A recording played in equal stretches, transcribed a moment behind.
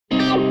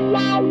Howdy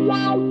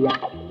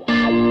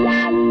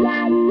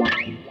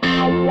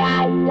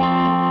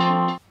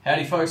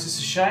folks, this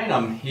is Shane.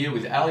 I'm here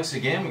with Alex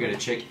again. We're going to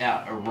check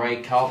out a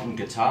Ray Carlton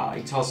guitar.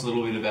 Tell us a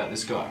little bit about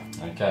this guy.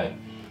 Okay.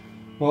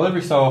 Well,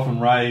 every so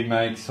often Ray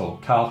makes, or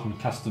Carlton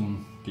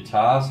custom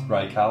guitars,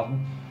 Ray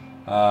Carlton.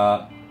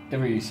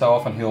 Every so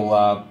often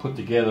he'll put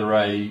together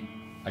a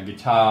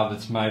guitar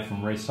that's made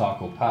from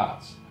recycled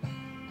parts.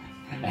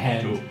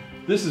 And cool.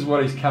 This is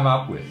what he's come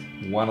up with,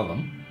 one of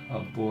them.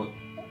 I've bought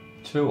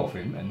two of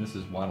him and this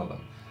is one of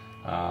them.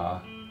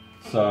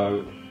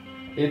 So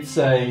it's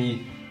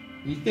he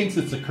thinks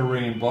it's a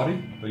Korean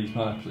body, but he's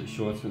not absolutely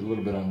sure. It's a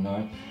little bit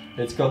unknown.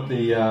 It's got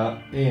the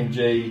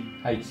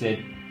EMG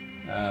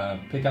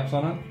HZ pickups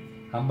on it,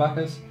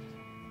 humbuckers,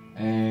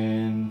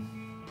 and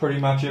pretty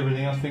much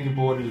everything else.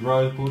 Fingerboard is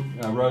rosewood,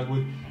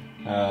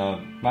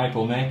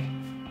 maple neck.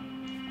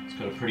 It's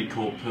got a pretty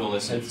cool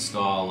pearlescent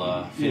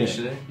style finish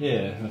there.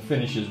 Yeah, the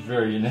finish is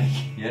very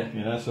unique. Yeah.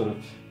 You know, sort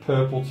of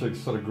purple to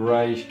sort of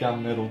greyish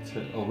gunmetal to,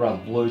 or rather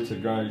blue to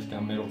greyish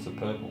gunmetal to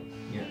purple.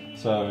 Yeah.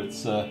 So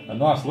it's a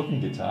nice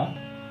looking guitar.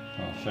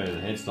 I'll show you the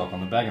headstock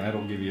on the back, and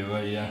that'll give you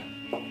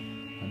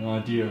an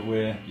idea of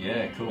where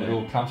it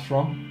all comes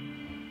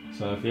from.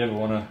 So if you ever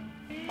want to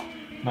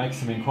make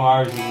some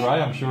inquiries with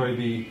Ray, I'm sure he'd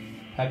be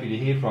happy to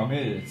hear from you.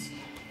 It's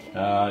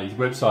his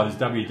website is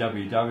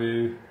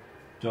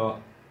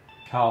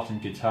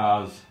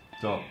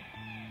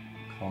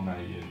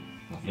www.carltonguitars.com.au.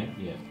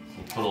 Yeah.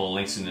 We'll put all the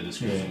links in the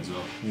description as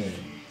well. Yeah.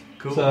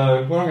 Cool.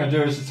 So what I'm going to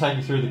do is to take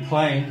you through the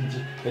clean.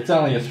 It's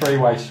only a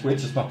 3-way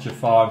switch. It's not your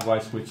 5-way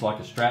switch like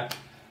a Strat,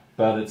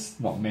 but it's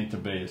not meant to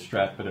be a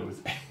Strat. But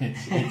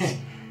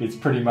it's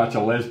pretty much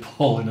a Les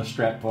Paul in a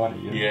Strat body.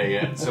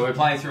 Yeah. So we're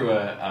playing through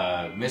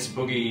a Mesa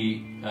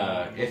Boogie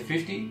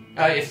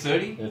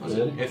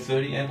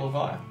F30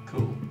 amplifier.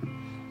 Cool.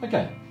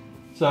 Okay.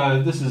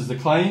 So this is the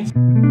cleans.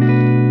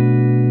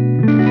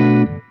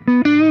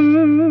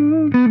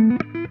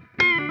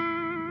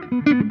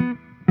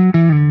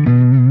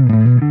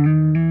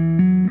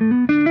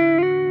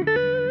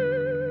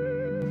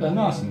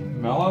 Nice and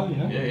mellow, you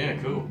know. Yeah,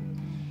 cool.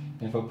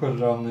 And if I put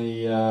it on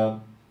the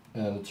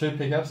two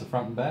pickups, the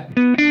front and back.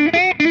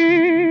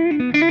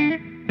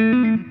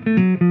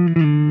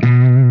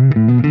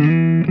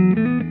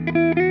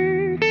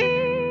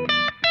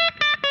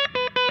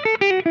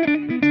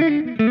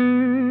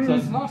 So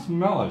it's nice and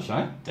mellow,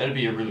 Shane. That'd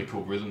be a really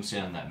cool rhythm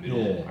sound in that middle.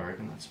 Yeah. I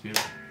reckon that's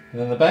beautiful.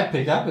 And then the back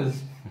pickup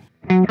is.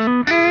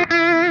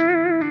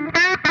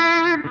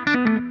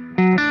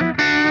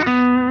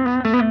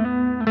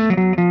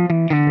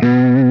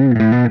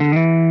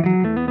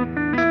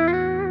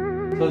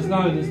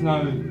 There's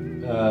no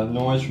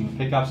noise from the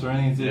pickups or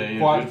anything. It's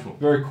quite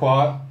very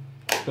quiet.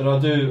 But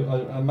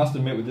I must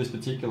admit with this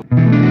particular, I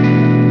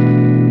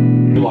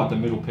like the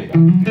middle pickup,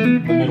 the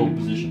middle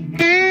position.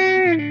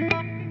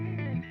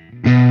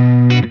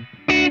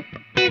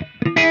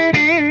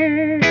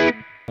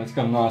 It's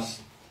got a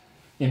nice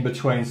in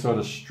between sort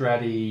of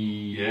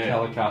Stratty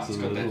Telecasters. It's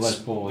got that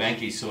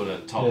banky sort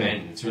of top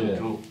end. It's really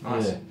cool.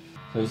 Nice. Yeah.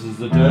 So this is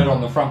the dirt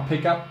on the front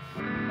pickup.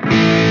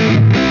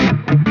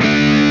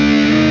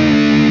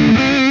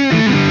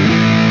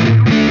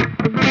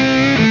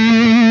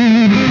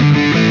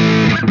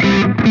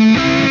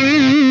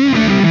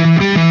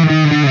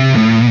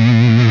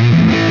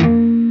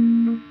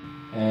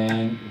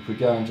 And if we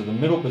go into the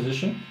middle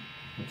position,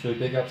 the two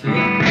pickups here.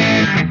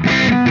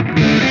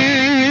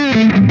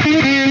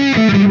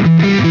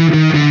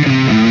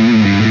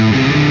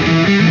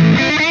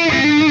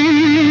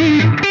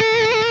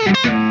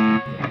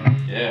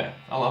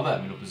 I love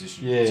that middle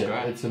position. Yeah, it's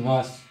great. It's a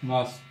nice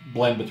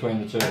blend between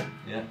the two.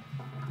 Yeah.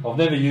 I've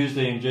never used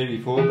EMG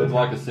before, but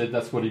like I said,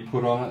 that's what he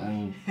put on it,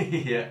 and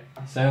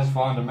sounds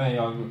fine to me.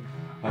 I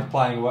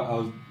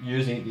was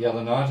using it the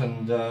other night,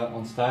 and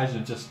on stage,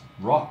 and it just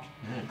rocked.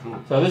 Yeah, cool.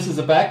 So this is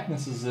the back.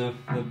 This is the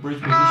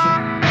bridge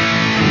position.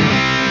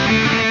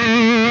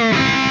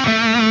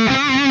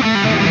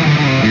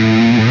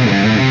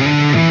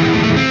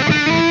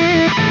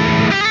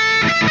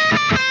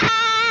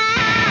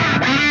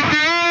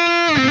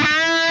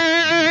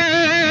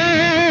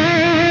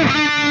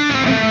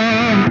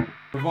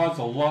 Provides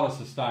a lot of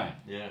sustain.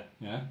 Yeah.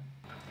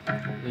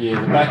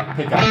 Yeah, the back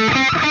pickup.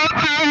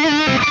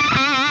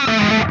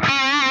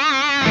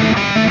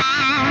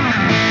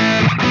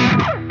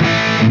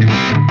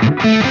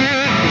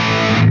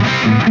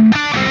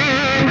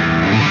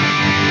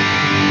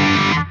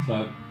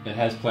 So it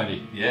has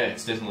plenty. Yeah,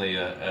 it's definitely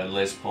a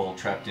Les Paul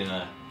trapped in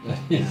a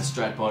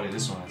Strat body.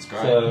 This one, it's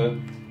great.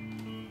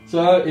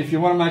 So if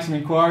you want to make some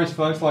inquiries,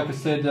 folks, like I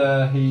said,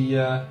 he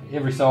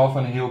every so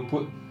often he'll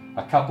put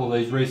a couple of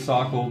these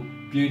recycled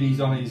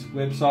beauties on his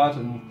website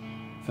and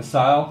for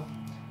sale.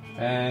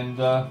 And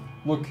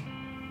look,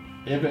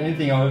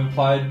 anything I've ever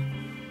played,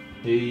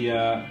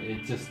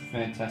 it's just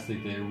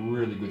fantastic. They're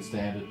really good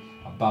standard,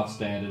 above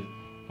standard,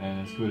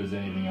 and as good as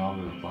anything I've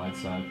ever played.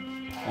 So,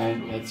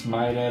 and it's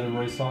made out of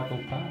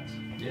recycled parts.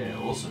 Yeah,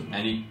 awesome.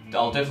 And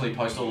I'll definitely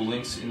post all the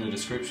links in the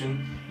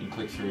description. You can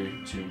click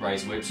through to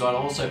Ray's website. I'll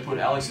also put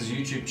Alex's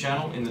YouTube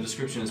channel in the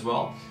description as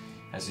well.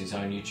 has his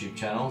own YouTube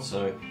channel,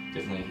 so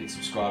definitely hit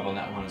subscribe on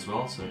that one as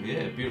well. So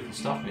yeah, beautiful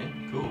stuff,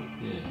 man. Cool.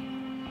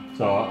 Yeah.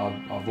 So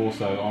I've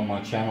also, on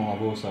my channel,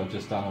 I've also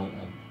just done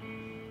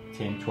a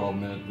 10-12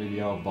 minute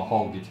video of the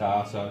whole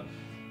guitar, so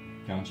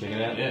go and check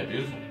it out. Yeah,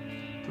 beautiful.